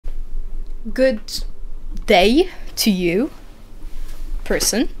Good day to you,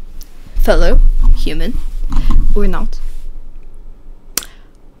 person, fellow human, or not.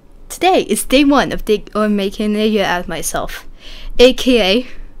 Today is day one of making a idiot out of myself, aka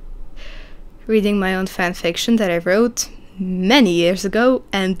reading my own fanfiction that I wrote many years ago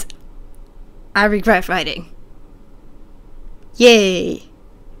and I regret writing. Yay!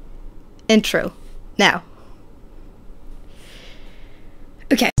 Intro. Now.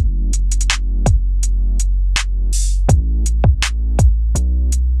 Okay.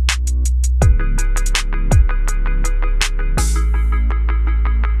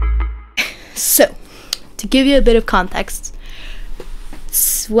 So, to give you a bit of context,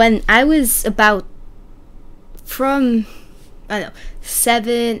 when I was about from, I don't know,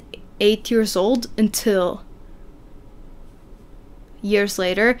 7, 8 years old until years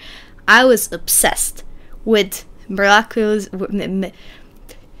later, I was obsessed with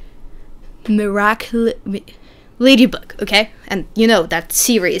Ladybug, okay? And you know, that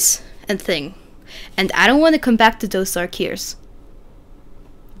series and thing. And I don't want to come back to those dark years.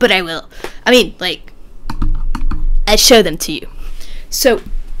 But I will. I mean, like, I show them to you. So,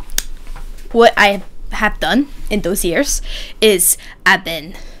 what I have done in those years is I've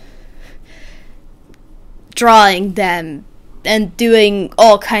been drawing them and doing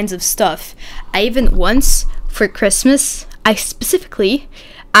all kinds of stuff. I even once, for Christmas, I specifically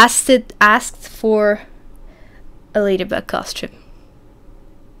asked for a ladybug costume.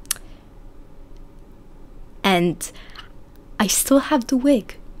 And I still have the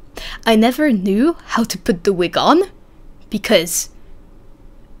wig. I never knew how to put the wig on because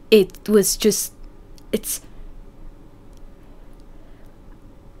it was just,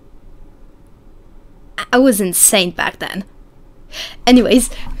 I was insane back then. Anyways,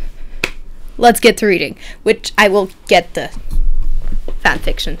 let's get to reading, which I will get the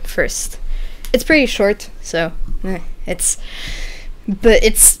fanfiction first. It's pretty short, so it's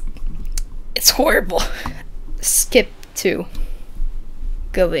horrible. Skip to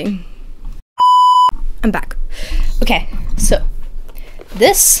going. I'm back. Okay, so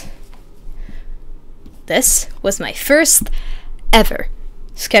this was my first ever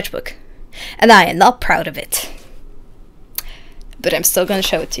sketchbook, and I am not proud of it. But I'm still gonna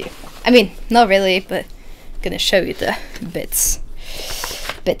show it to you. I mean, not really, but I'm gonna show you the bits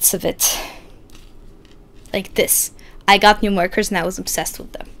of it. Like this. I got new markers and I was obsessed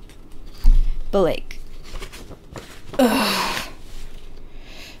with them. But like, ugh.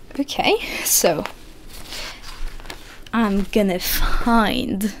 Okay, so I'm gonna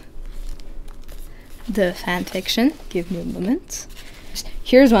find the fanfiction. Give me a moment.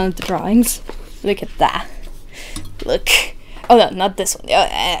 Here's one of the drawings. Look at that. Look. Oh no, not this one.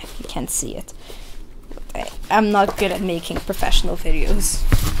 You can't see it. I'm not good at making professional videos,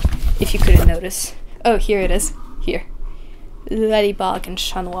 if you couldn't notice. Oh, here it is. Here. Ladybug and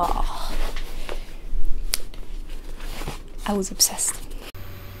Chat Noir. I was obsessed.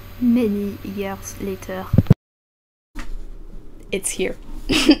 Many years later. It's here.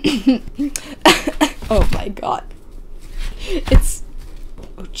 Oh my god. It's...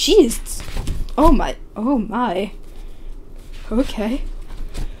 Oh jeez. Oh my. Oh my. Okay.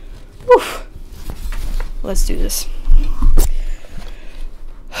 Whew. Let's do this.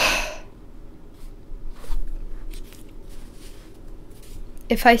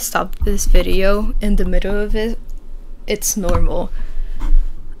 If I stop this video in the middle of it, it's normal.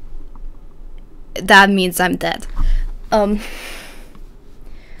 That means I'm dead.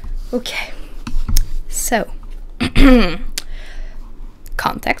 Okay. So,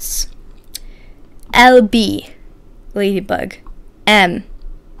 context. LB, Ladybug. M,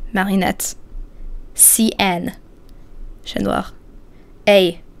 Marinette. CN, Chat Noir.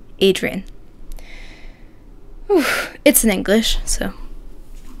 A, Adrian. Whew. It's in English, so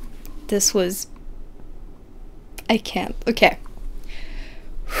this was... I can't. Okay.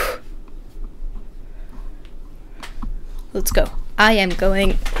 Whew. Let's go. I am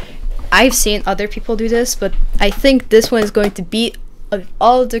going... I've seen other people do this, but I think this one is going to beat, of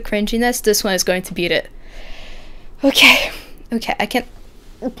all the cringiness, this one is going to beat it. Okay. Okay, I can't...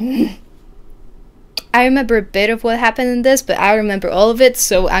 I remember a bit of what happened in this, but I remember all of it,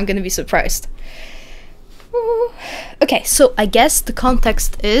 so I'm gonna be surprised. Okay, so I guess the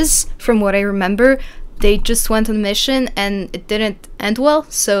context is, from what I remember, they just went on a mission and it didn't end well,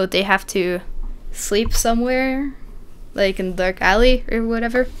 so they have to sleep somewhere, like in the dark alley or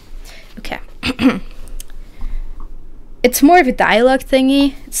whatever. Okay. It's more of a dialogue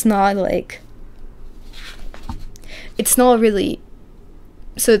thingy. It's not like... It's not really...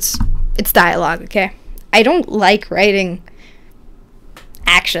 So it's dialogue, okay? I don't like writing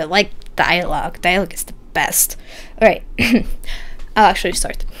action, like dialogue. Dialogue is the best. Alright. I'll actually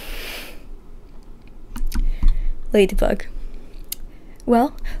start. Ladybug.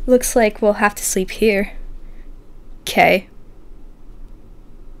 Well, looks like we'll have to sleep here. Okay.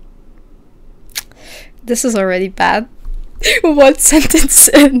 This is already bad. One sentence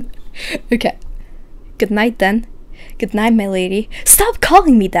in. Okay. Good night then. Good night, my lady. Stop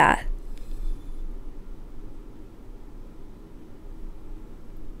calling me that!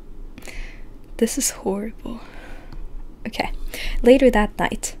 This is horrible. Okay. Later that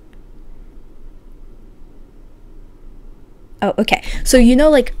night. Oh, okay. So you know,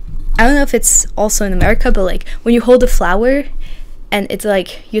 like, I don't know if it's also in America, but like when you hold a flower and it's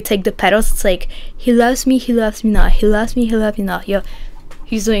like you take the petals, it's like he loves me not, he loves me not. Yo,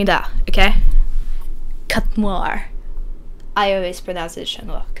 he's doing that, okay? Cut more. I always pronounce it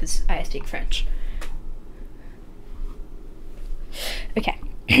chinois because I speak French. Okay.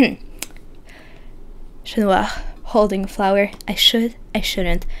 Chinois, holding a flower. I should, I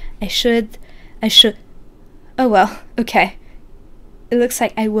shouldn't. I should, I should. Oh well, okay. It looks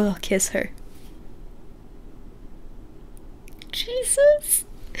like I will kiss her. Jesus.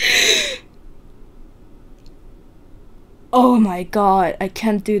 Oh my god, I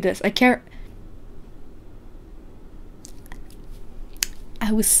can't do this. I can't.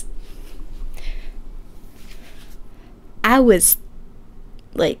 I was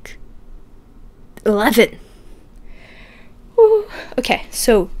like 11. Ooh. Okay,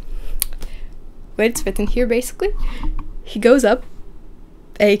 so what it's written here basically, he goes up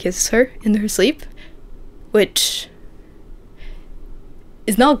and he kisses her in her sleep, which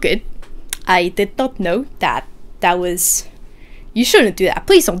is not good. I did not know that was. You shouldn't do that.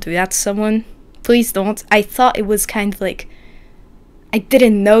 Please don't do that to someone. Please don't. I thought it was kind of like, I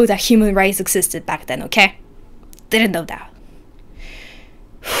didn't know that human rights existed back then, okay? Didn't know that.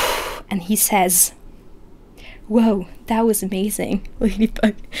 And he says, whoa, that was amazing.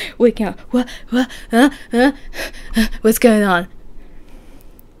 Ladybug waking up. What's going on?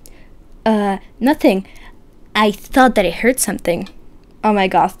 Nothing. I thought that it hurt something. Oh my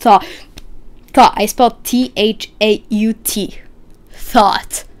god, thought. I spelled T-H-A-U-T.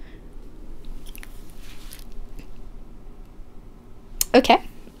 Thought. Okay.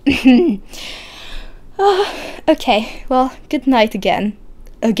 Okay, well, good night again.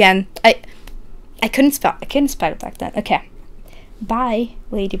 I couldn't spell it back then. Okay. Bye.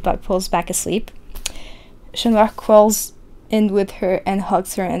 Ladybug falls back asleep. Chat Noir crawls in with her and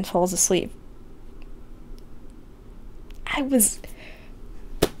hugs her and falls asleep.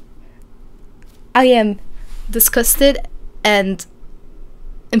 I am disgusted and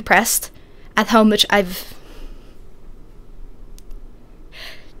impressed at how much I've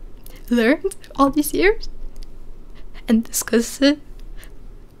learned all these years, and disgusted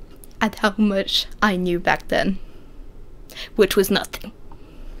at how much I knew back then, which was nothing.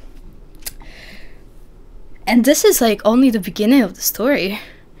 And this is like only the beginning of the story.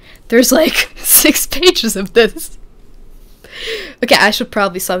 There's like 6 pages of this. Okay, I should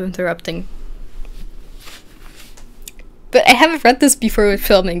probably stop interrupting. But I haven't read this before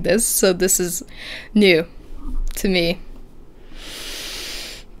filming this, so this is new to me.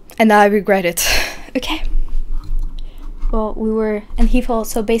 And now I regret it. Okay. Well, and he falls,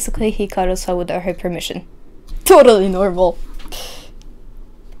 so basically he cuddles her without her permission. Totally normal.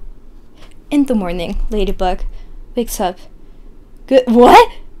 In the morning, Ladybug wakes up. Good. What?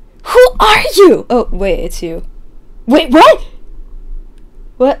 Who are you? Oh, wait, it's you. Wait, what?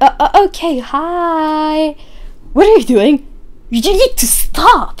 What? Okay, hi. What are you doing? You need to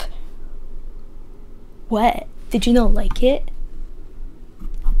stop. What? Did you not like it?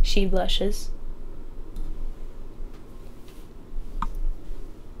 She blushes.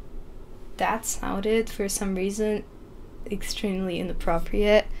 That sounded, for some reason, extremely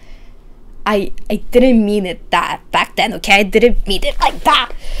inappropriate. I didn't mean it that back then, okay? I didn't mean it like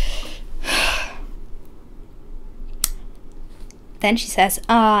that. Then she says,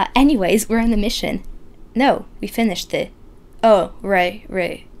 anyways, we're on a mission. No, we finished it. Oh, right.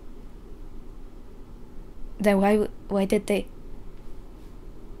 Then why did they?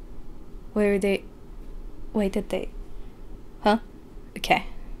 Why did they? Huh? Okay.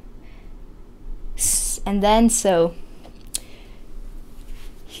 And then, so,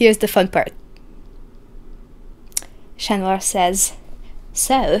 here's the fun part. Chat Noir says,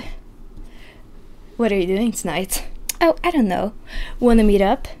 so, what are you doing tonight? Oh, I don't know. Wanna meet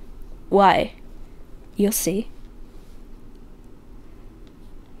up? Why? You'll see.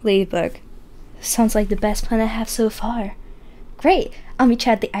 Ladybug, sounds like the best plan I have so far. Great, I'll meet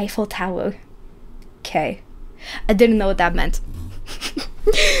you at the Eiffel Tower. Okay. I didn't know what that meant.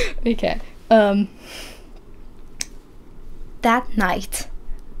 Okay. That night,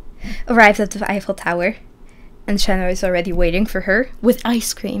 arrived at the Eiffel Tower, and Chandler is already waiting for her with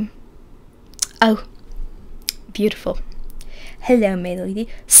ice cream. Oh, beautiful. Hello, my lady.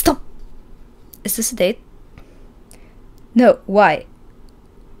 Stop! Is this a date? No, why?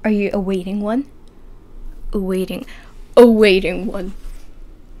 Are you awaiting one? Awaiting one.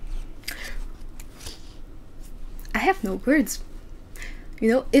 I have no words.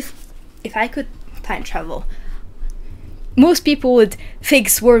 You know, if I could time travel, most people would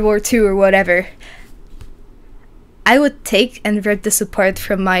fix World War II or whatever. I would take and rip this apart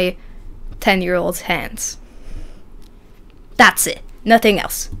from my 10-year-old's hands. That's it. Nothing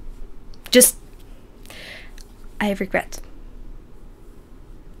else. Just, I regret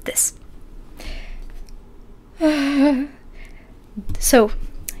this. So,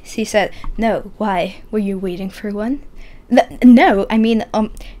 she said, no, why? Were you waiting for one? No, I mean,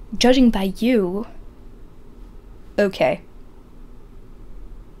 judging by you. Okay.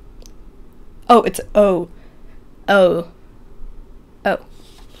 Oh, it's O. Oh.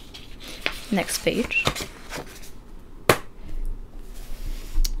 Next page.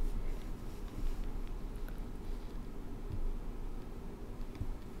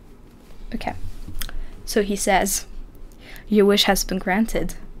 Okay. So he says, your wish has been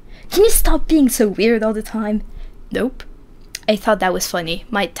granted. Can you stop being so weird all the time? Nope. I thought that was funny.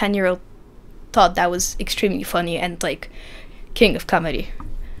 My 10-year-old thought that was extremely funny and like king of comedy.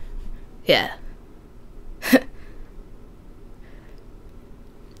 Yeah.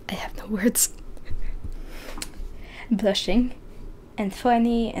 I have no words. Blushing and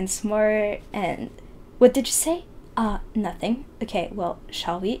funny and smart and what did you say? Nothing. Okay, well,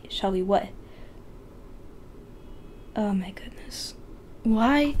 shall we? Shall we what? Oh my goodness.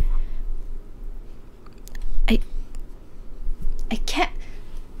 Why? I can't.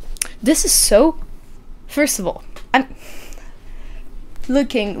 This is so. First of all, I'm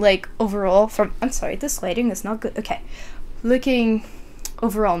looking like overall from. I'm sorry, this lighting is not good. Okay. Looking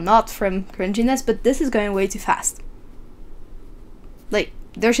overall not from cringiness, but this is going way too fast. Like,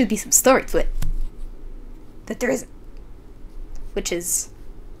 there should be some story to it. But there isn't. Which is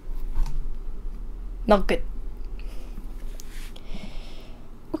not good.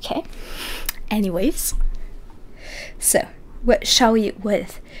 Okay. Anyways. So, what shall we eat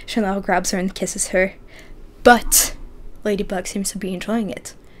with? Chanel grabs her and kisses her. But Ladybug seems to be enjoying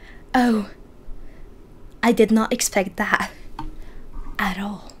it. Oh. I did not expect that. At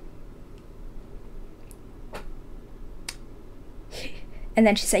all. And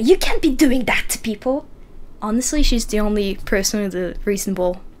then she said, you can't be doing that to people. Honestly, she's the only person with the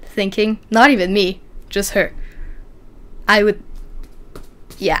reasonable thinking. Not even me. Just her. I would...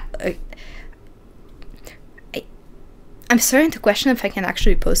 Yeah. I'm starting to question if I can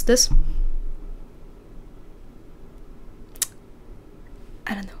actually post this.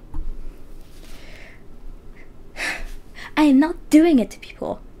 I don't know. I am not doing it to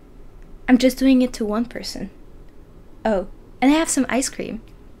people. I'm just doing it to one person. Oh, and I have some ice cream.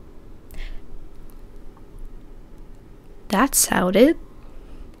 That sounded...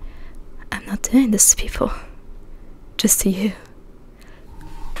 I'm not doing this to people. Just to you.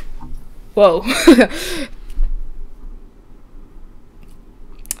 Whoa.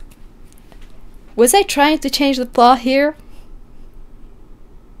 Was I trying to change the plot here?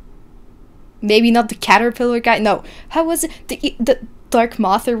 Maybe not the caterpillar guy. No. How was it? The dark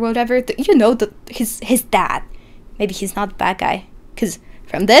moth or whatever. You know, his dad. Maybe he's not the bad guy. Because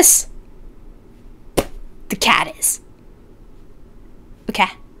from this, the cat is. Okay.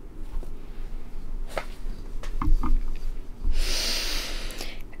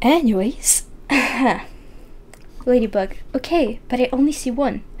 Anyways. Ladybug. Okay, but I only see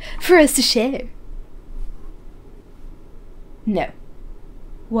one. For us to share. No.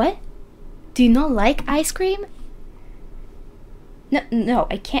 What? Do you not like ice cream? No,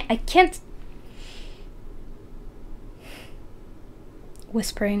 I can't.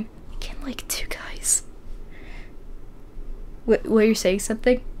 Whispering. I can't like two guys. Were you saying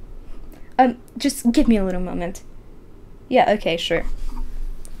something? Just give me a little moment. Yeah, okay, sure.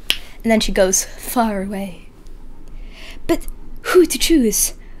 And then she goes far away. But who to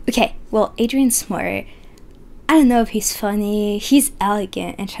choose? Okay, well, Adrian's smart. I don't know if he's funny. He's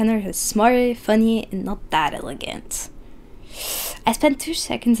elegant, and Chandler is smart, funny, and not that elegant. I spend 2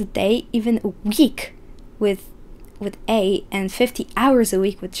 seconds a day, even a week, with A, and 50 hours a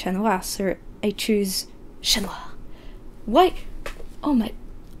week with Chanois, so I choose Chanois. Why? Oh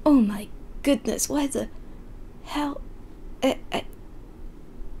my goodness! Why the hell?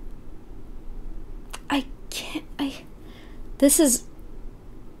 I can't. This is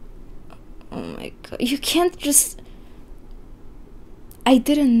my god. You can't just... I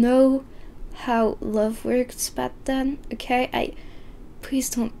didn't know how love works back then, okay? Please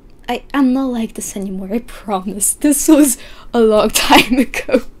don't... I'm not like this anymore, I promise. This was a long time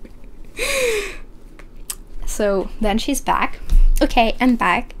ago. So, then she's back. Okay, I'm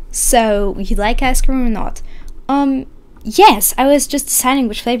back. So, you like ice cream or not? Yes, I was just deciding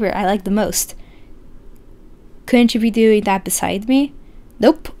which flavor I like the most. Couldn't you be doing that beside me?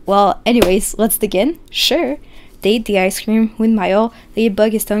 Nope. Well, anyways, let's begin. Sure. They eat the ice cream. Meanwhile,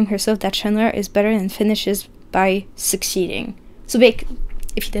 Ladybug is telling herself that Chandler is better and finishes by succeeding. So, Vic,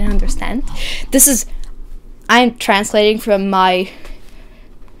 if you didn't understand, I'm translating from my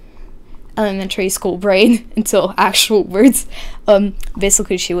elementary school brain into actual words.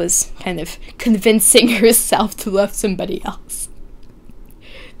 Basically, she was kind of convincing herself to love somebody else.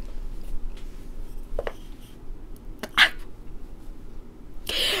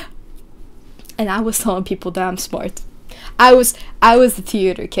 And I was telling people that I'm smart. I was the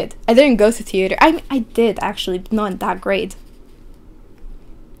theater kid. I didn't go to theater. I did actually, but not in that grade.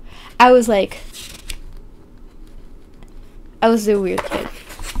 I was the weird kid.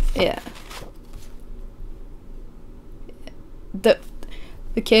 Yeah. The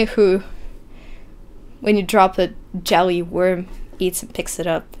kid who, when you drop a jelly worm, eats and picks it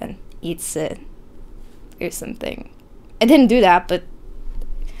up and eats it or something. I didn't do that, but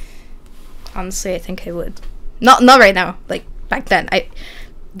honestly, I think I would. Not right now. Like back then. I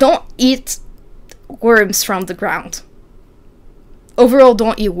don't eat worms from the ground. Overall,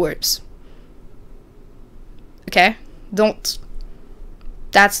 don't eat worms. Okay? Don't.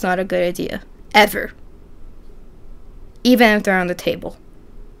 That's not a good idea. Ever. Even if they're on the table.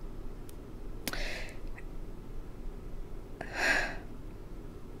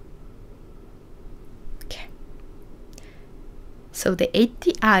 Okay. So they ate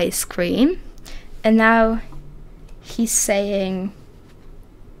the ice cream, and now he's saying,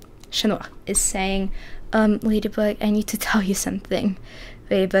 Chenoir is saying, Ladybug, I need to tell you something.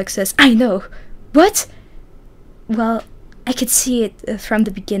 Ladybug says, I know. What? Well, I could see it from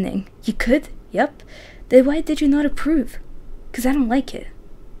the beginning. You could? Yep. Then why did you not approve? 'Cause I don't like it.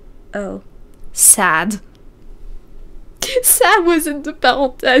 Oh. Sad. Sad was in the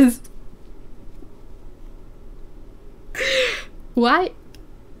bell test. Why?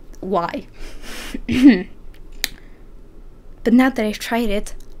 Why? But now that I've tried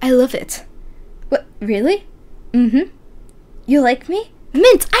it, I love it. What? Really? Mm-hmm. You like me?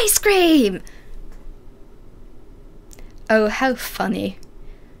 Mint ice cream! Oh, how funny.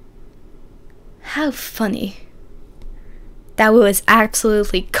 How funny. That was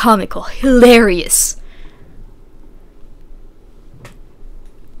absolutely comical. Hilarious.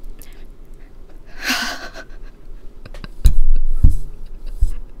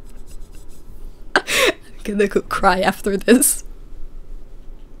 I'm gonna go cry after this.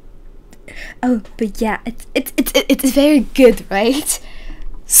 Oh, but yeah, it's very good, right?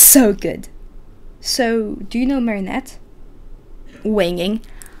 So good. So, do you know Marinette? Winging.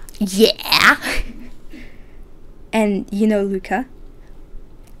 Yeah. And you know Luca?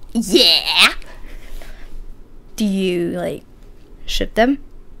 Yeah. Do you, like, ship them?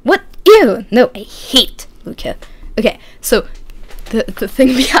 What? Ew! No, I hate Luca. Okay, so the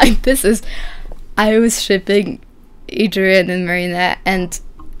thing behind this is I was shipping Adrian and Marinette, and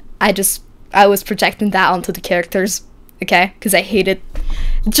I was projecting that onto the characters, okay? Because I hate it.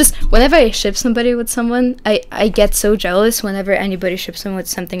 Just whenever I ship somebody with someone, I get so jealous whenever anybody ships them with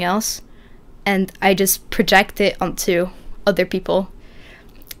something else, and I just project it onto other people.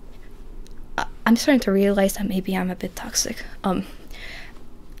 I'm starting to realize that maybe I'm a bit toxic.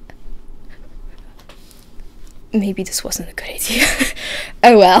 Maybe this wasn't a good idea.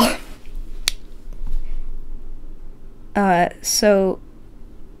 Oh well.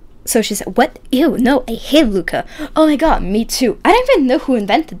 So she said, what? Ew, no, I hate Luca. Oh my god, me too. I don't even know who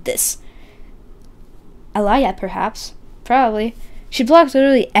invented this. Alaya, perhaps. Probably. She blocks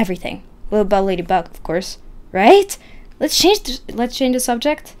literally everything. Well, about Ladybug, of course. Right? Let's change the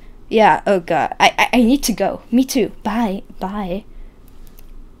subject. Yeah, oh god. I need to go. Me too. Bye. Bye.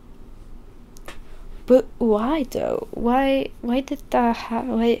 But why though? Why did that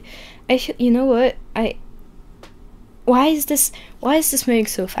happen? Why, I feel, you know what? Why is this moving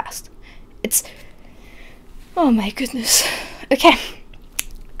so fast? It's, oh my goodness. Okay.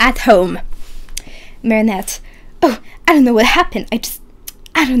 At home. Marinette. Oh, I don't know what happened.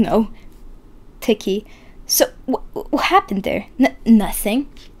 I don't know. Tiki. So, what happened there? Nothing.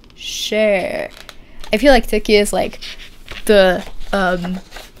 Sure. I feel like Tiki is like the,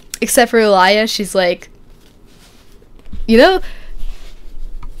 except for Elia, she's like, you know,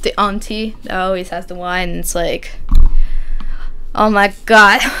 the auntie that always has the wine, and it's like, oh my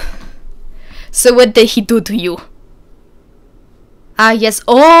god. So what did he do to you? Ah, yes.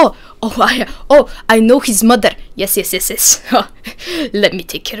 Oh, I know his mother. Yes. Let me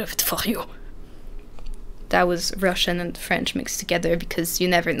take care of it for you. That was Russian and French mixed together, because you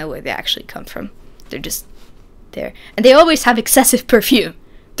never know where they actually come from. They're just there. And they always have excessive perfume.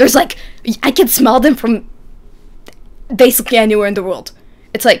 There's like, I can smell them from basically anywhere in the world.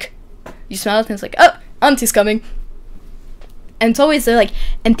 It's like, you smell it and it's like, oh, auntie's coming. And it's always like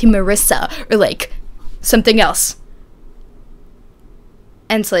Auntie Marissa or like something else.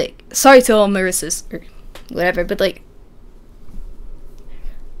 And it's like, sorry to all Marissas or whatever, but like,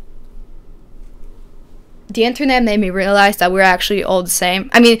 the internet made me realize that we're actually all the same.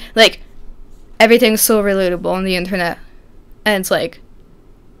 I mean, like, everything's so relatable on the internet. And it's like,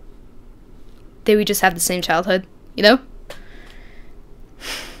 did we just have the same childhood, you know?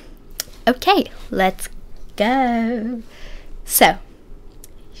 Okay, let's go. So,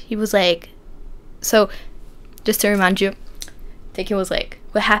 he was like, so, just to remind you, Tiki was like,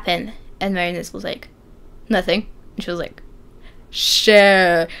 what happened? And Marinus was like, nothing. And she was like,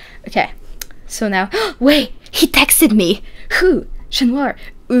 sure. Okay, so now, wait, he texted me. Who? Chanoir.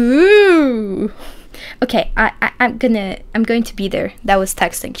 Ooh. Okay, I'm going to be there. That was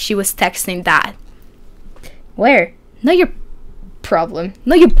texting. She was texting that. Where? Not your problem.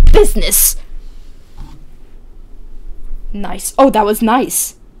 Not your business. Nice. Oh, that was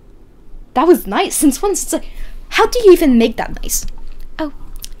nice. That was nice. Since when? It's like, how do you even make that nice? Oh,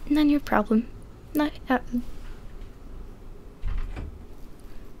 none your problem. Not.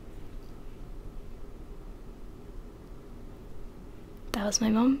 That was my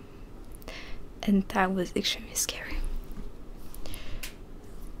mom, and that was extremely scary.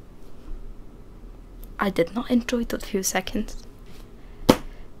 I did not enjoy those few seconds.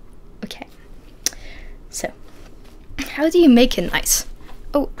 Okay, so how do you make it nice?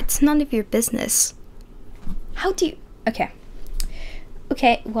 Oh, it's none of your business. How do you?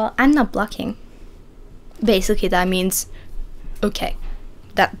 Okay, well, I'm not blocking. Basically, that means okay.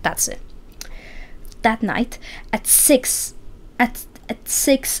 That's it. That night at 6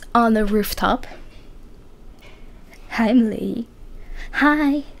 on the rooftop. Hi, Emily.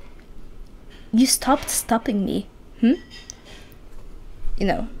 Hi. You stopped stopping me. You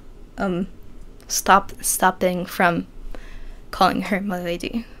know, stopping from calling her my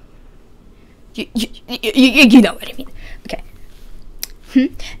lady. You know what I mean. Okay.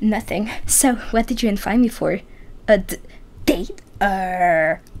 Nothing. So, what did you invite me for? A date?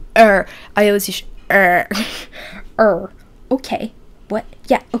 I always use okay. What?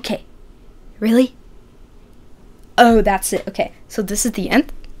 Yeah, okay. Really? Oh, that's it. Okay, so this is the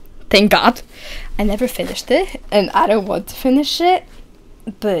end. Thank God. I never finished it, and I don't want to finish it.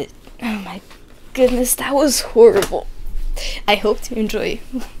 But, oh my goodness, that was horrible. I hope you enjoy.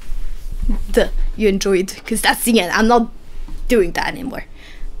 You enjoyed, because that's the end. I'm not doing that anymore.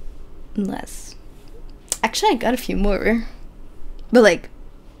 Unless. Actually, I got a few more. But, like,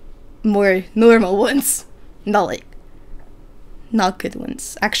 more normal ones. Not good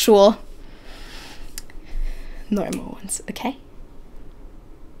ones. Actual normal ones, okay?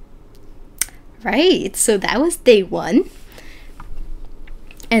 Right, so that was day 1.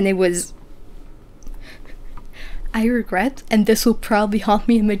 And it was, I regret, and this will probably haunt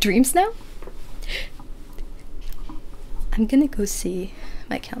me in my dreams now. I'm gonna go see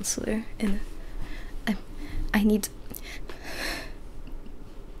my counselor, and I need.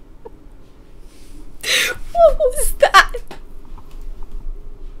 What was that?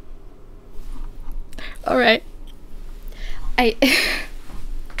 Alright.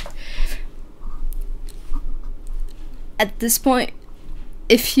 At this point,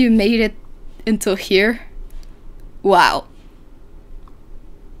 if you made it until here, wow.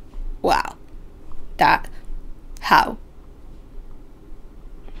 How?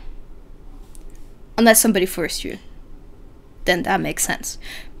 Unless somebody forced you, then that makes sense.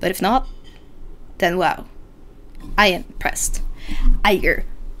 But if not, then wow. I am impressed at your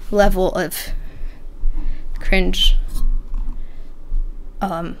level of cringe.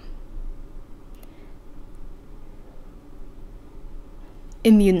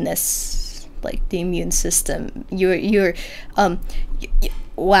 Immuneness, like the immune system. You're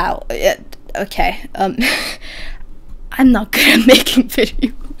wow. Okay. I'm not good at making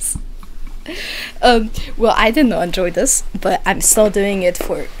videos. Well, I did not enjoy this, but I'm still doing it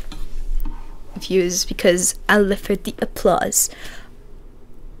for views because I live for the applause.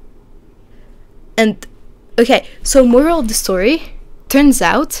 And okay, so moral of the story, turns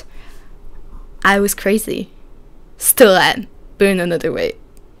out I was crazy. Still am, but in another way.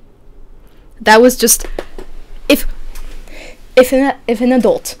 That was just if an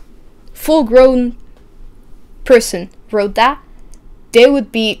adult, full-grown person wrote that, they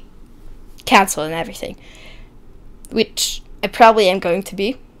would be cancelled and everything. Which I probably am going to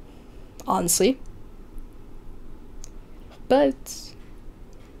be, honestly. But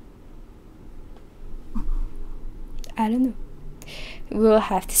I don't know. We'll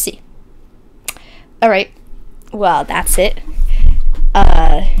have to see. Alright. Well, that's it.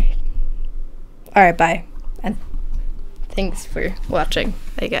 Alright, bye. And thanks for watching,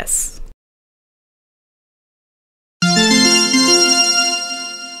 I guess.